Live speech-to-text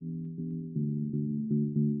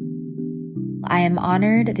I am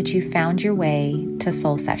honored that you found your way to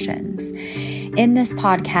Soul Sessions. In this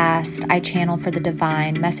podcast, I channel for the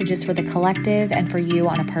divine, messages for the collective, and for you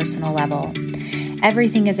on a personal level.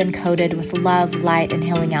 Everything is encoded with love, light, and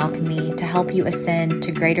healing alchemy to help you ascend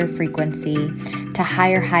to greater frequency, to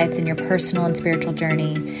higher heights in your personal and spiritual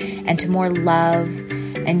journey, and to more love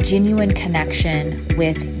and genuine connection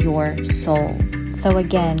with your soul. So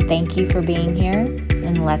again, thank you for being here,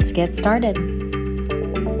 and let's get started.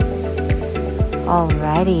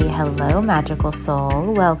 Alrighty, hello magical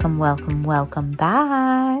soul. Welcome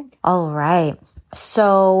back. All right.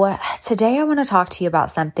 So today I want to talk to you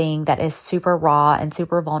about something that is super raw and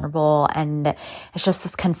super vulnerable, and it's just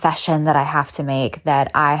this confession that I have to make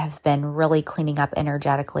that I have been really cleaning up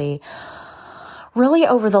energetically really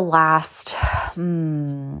over the last,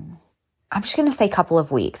 I'm just going to say couple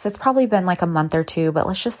of weeks. It's probably been like a month or two, but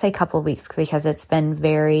let's just say couple of weeks because it's been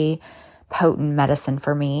very potent medicine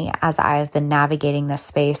for me as I've been navigating this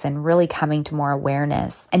space and really coming to more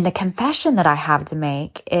awareness. And the confession that I have to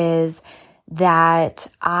make is that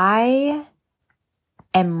I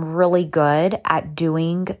am really good at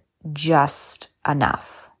doing just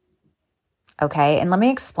enough. Okay. And let me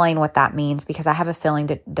explain what that means, because I have a feeling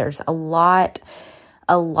that there's a lot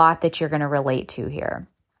that you're going to relate to here.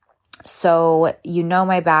 So, you know,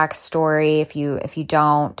 my backstory. If you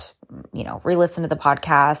don't, re-listen to the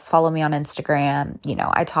podcast, follow me on Instagram.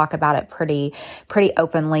 I talk about it pretty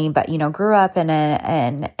openly, but, grew up in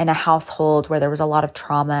a household where there was a lot of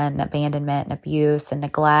trauma and abandonment and abuse and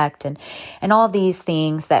neglect and all of these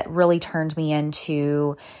things that really turned me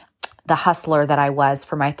into the hustler that I was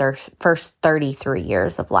for my first 33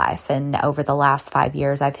 years of life. And over the last 5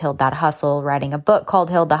 years, I've healed that hustle, writing a book called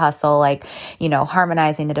Healed the Hustle,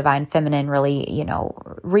 harmonizing the divine feminine, really,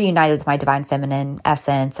 reunited with my divine feminine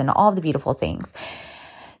essence and all the beautiful things.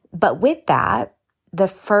 But with that, the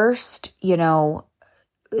first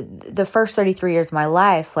 33 years of my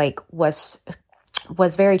life, was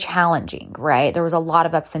very challenging, right? There was a lot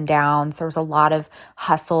of ups and downs. There was a lot of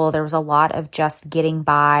hustle. There was a lot of just getting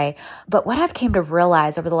by. But what I've came to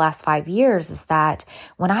realize over the last 5 years is that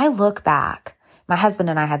when I look back, my husband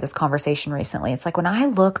and I had this conversation recently. It's like when I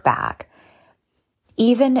look back,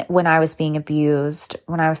 even when I was being abused,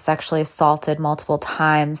 when I was sexually assaulted multiple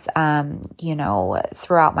times,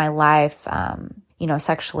 throughout my life,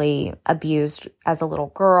 sexually abused as a little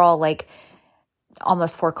girl,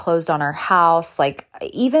 almost foreclosed on our house,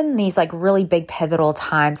 even these really big pivotal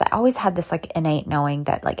times, I always had this innate knowing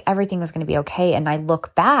that everything was going to be okay. And I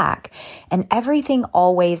look back and everything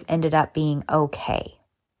always ended up being okay,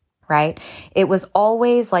 right? It was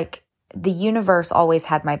always the universe always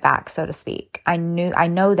had my back, so to speak. I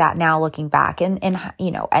know that now looking back in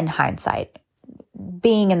hindsight,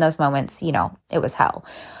 being in those moments, it was hell.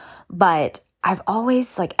 But I've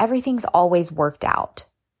always everything's always worked out.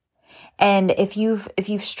 And if you've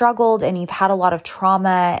struggled and you've had a lot of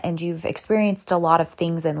trauma and you've experienced a lot of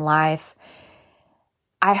things in life,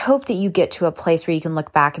 I hope that you get to a place where you can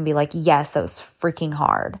look back and be like, yes, that was freaking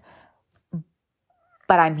hard,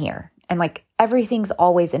 but I'm here. And everything's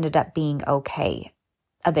always ended up being okay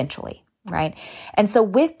eventually, right? And so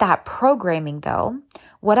with that programming though,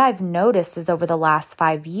 what I've noticed is over the last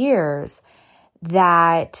 5 years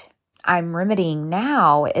that I'm remedying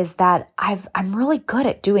now is that I'm really good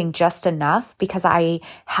at doing just enough because I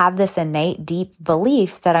have this innate deep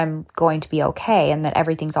belief that I'm going to be okay and that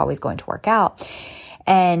everything's always going to work out.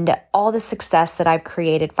 And all the success that I've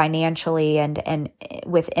created financially and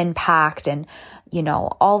with impact and,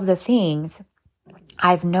 all of the things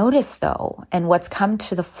I've noticed though, and what's come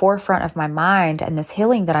to the forefront of my mind and this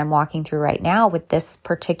healing that I'm walking through right now with this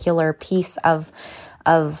particular piece of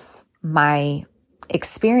my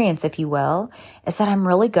experience, if you will, is that I'm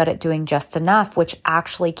really good at doing just enough, which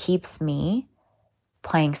actually keeps me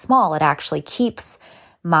playing small. It actually keeps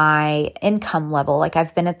my income level.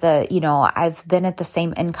 I've been at the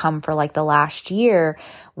same income for the last year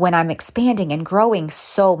when I'm expanding and growing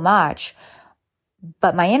so much,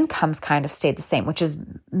 but my income's kind of stayed the same, which is,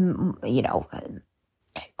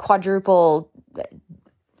 quadruple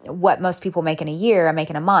what most people make in a year, I make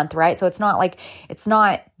in a month, right? So it's not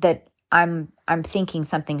that I'm thinking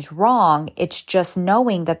something's wrong. It's just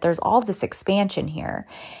knowing that there's all this expansion here.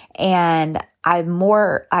 And I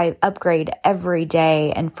upgrade every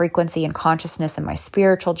day in frequency and consciousness in my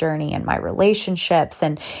spiritual journey and my relationships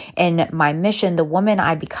and in my mission, the woman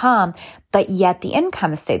I become, but yet the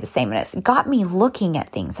income has stayed the same. And it's got me looking at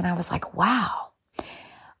things. And I was like, wow,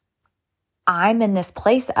 I'm in this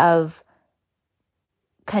place of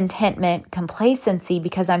contentment, complacency,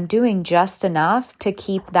 because I'm doing just enough to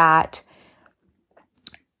keep that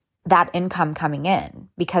income coming in,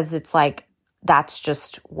 because it's that's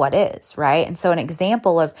just what is, right? And so an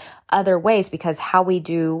example of other ways, because how we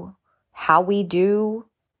do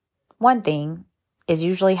one thing is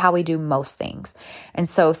usually how we do most things. And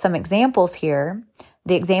so some examples here,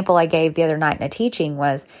 the example I gave the other night in a teaching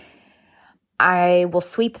was, I will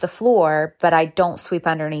sweep the floor, but I don't sweep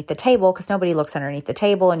underneath the table because nobody looks underneath the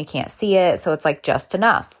table and you can't see it. So it's like just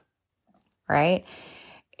enough, right?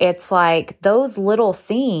 It's like those little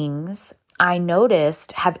things I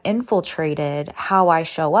noticed have infiltrated how I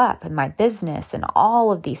show up in my business and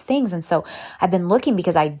all of these things. And so I've been looking,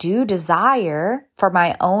 because I do desire, for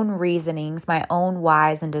my own reasonings, my own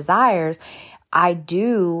whys and desires, I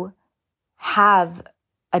do have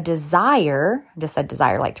a desire. I just said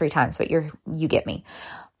desire like 3 times, but you get me,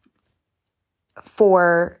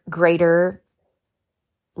 for greater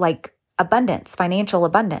like abundance, financial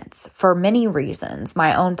abundance, for many reasons,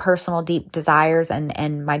 my own personal deep desires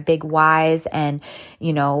and my big whys. And,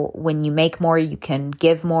 when you make more, you can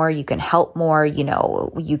give more, you can help more,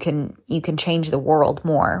 you can change the world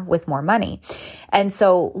more with more money. And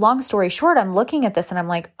so long story short, I'm looking at this and I'm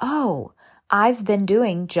like, oh, I've been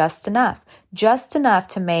doing just enough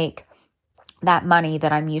to make that money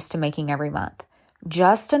that I'm used to making every month,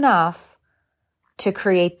 just enough to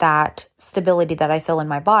create that stability that I feel in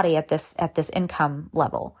my body at this income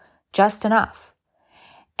level, just enough.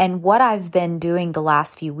 And what I've been doing the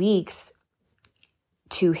last few weeks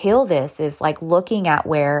to heal this is like looking at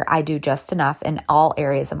where I do just enough in all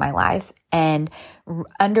areas of my life and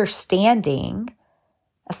understanding,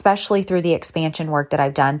 especially through the expansion work that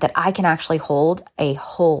I've done, that I can actually hold a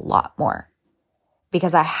whole lot more,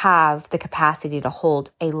 because I have the capacity to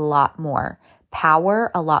hold a lot more power,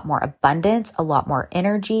 a lot more abundance, a lot more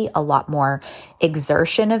energy, a lot more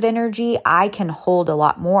exertion of energy. I can hold a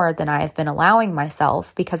lot more than I have been allowing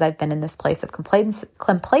myself, because I've been in this place of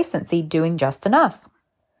complacency doing just enough.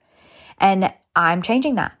 And I'm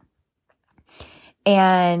changing that.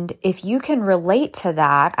 And if you can relate to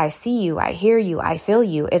that, I see you, I hear you, I feel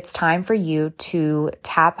you. It's time for you to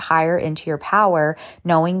tap higher into your power,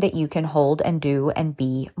 knowing that you can hold and do and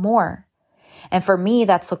be more. And for me,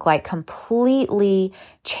 that's looked like completely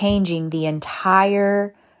changing the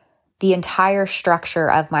entire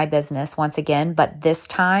structure of my business once again. But this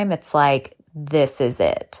time it's like, this is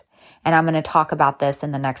it. And I'm going to talk about this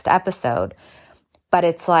in the next episode. But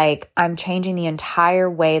it's like, I'm changing the entire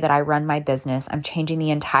way that I run my business. I'm changing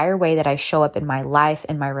the entire way that I show up in my life,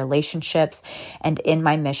 in my relationships, and in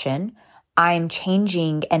my mission. I'm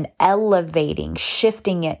changing and elevating,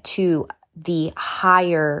 shifting it to the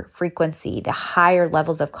higher frequency, the higher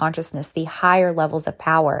levels of consciousness, the higher levels of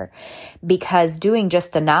power, because doing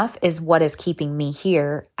just enough is what is keeping me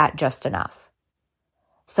here at just enough.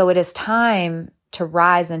 So it is time to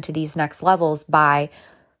rise into these next levels by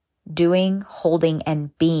doing, holding,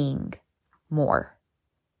 and being more.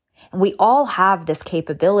 And we all have this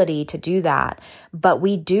capability to do that, but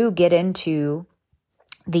we do get into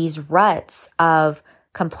these ruts of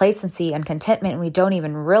complacency and contentment, and we don't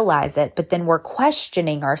even realize it, but then we're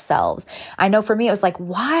questioning ourselves. I know for me, it was like,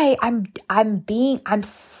 why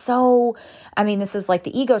this is like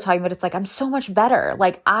the ego talking, but it's like, I'm so much better.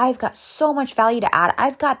 Like, I've got so much value to add.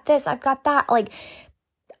 I've got this, I've got that. Like,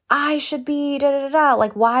 I should be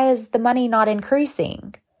Like, why is the money not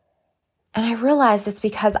increasing? And I realized it's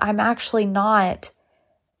because I'm actually not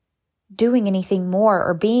doing anything more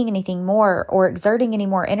or being anything more or exerting any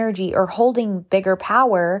more energy or holding bigger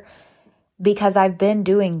power, because I've been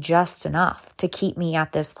doing just enough to keep me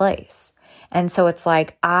at this place. And so it's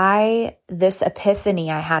like this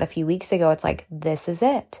epiphany I had a few weeks ago, it's like, this is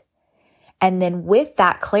it. And then with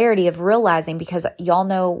that clarity of realizing, because y'all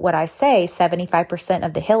know what I say, 75%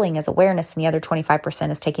 of the healing is awareness and the other 25%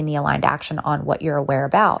 is taking the aligned action on what you're aware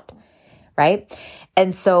about, right?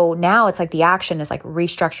 And so now it's like the action is like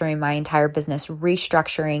restructuring my entire business,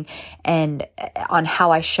 restructuring and on how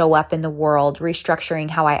I show up in the world, restructuring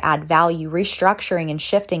how I add value, restructuring and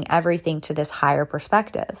shifting everything to this higher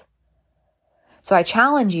perspective. So I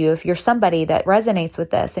challenge you, if you're somebody that resonates with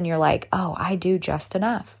this and you're like, oh, I do just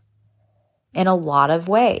enough. In a lot of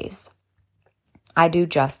ways, I do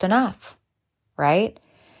just enough, right?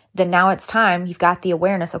 Then now it's time, you've got the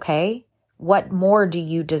awareness, okay, what more do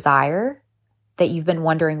you desire that you've been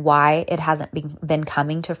wondering why it hasn't been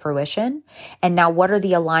coming to fruition? And now what are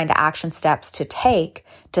the aligned action steps to take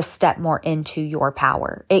to step more into your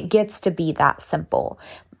power? It gets to be that simple.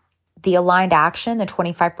 The aligned action, the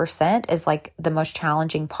 25%, is like the most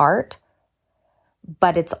challenging part,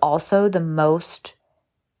 but it's also the most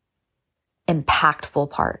impactful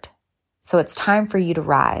part. So it's time for you to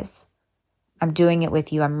rise. I'm doing it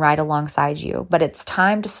with you. I'm right alongside you, but it's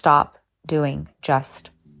time to stop doing just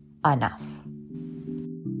enough.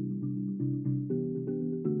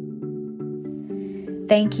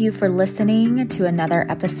 Thank you for listening to another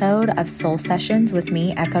episode of Soul Sessions with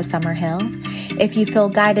me, Echo Summerhill. If you feel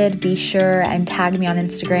guided, be sure and tag me on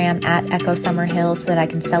Instagram at Echo Summerhill so that I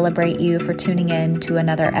can celebrate you for tuning in to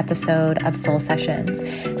another episode of Soul Sessions.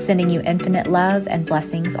 Sending you infinite love and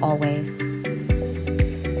blessings always.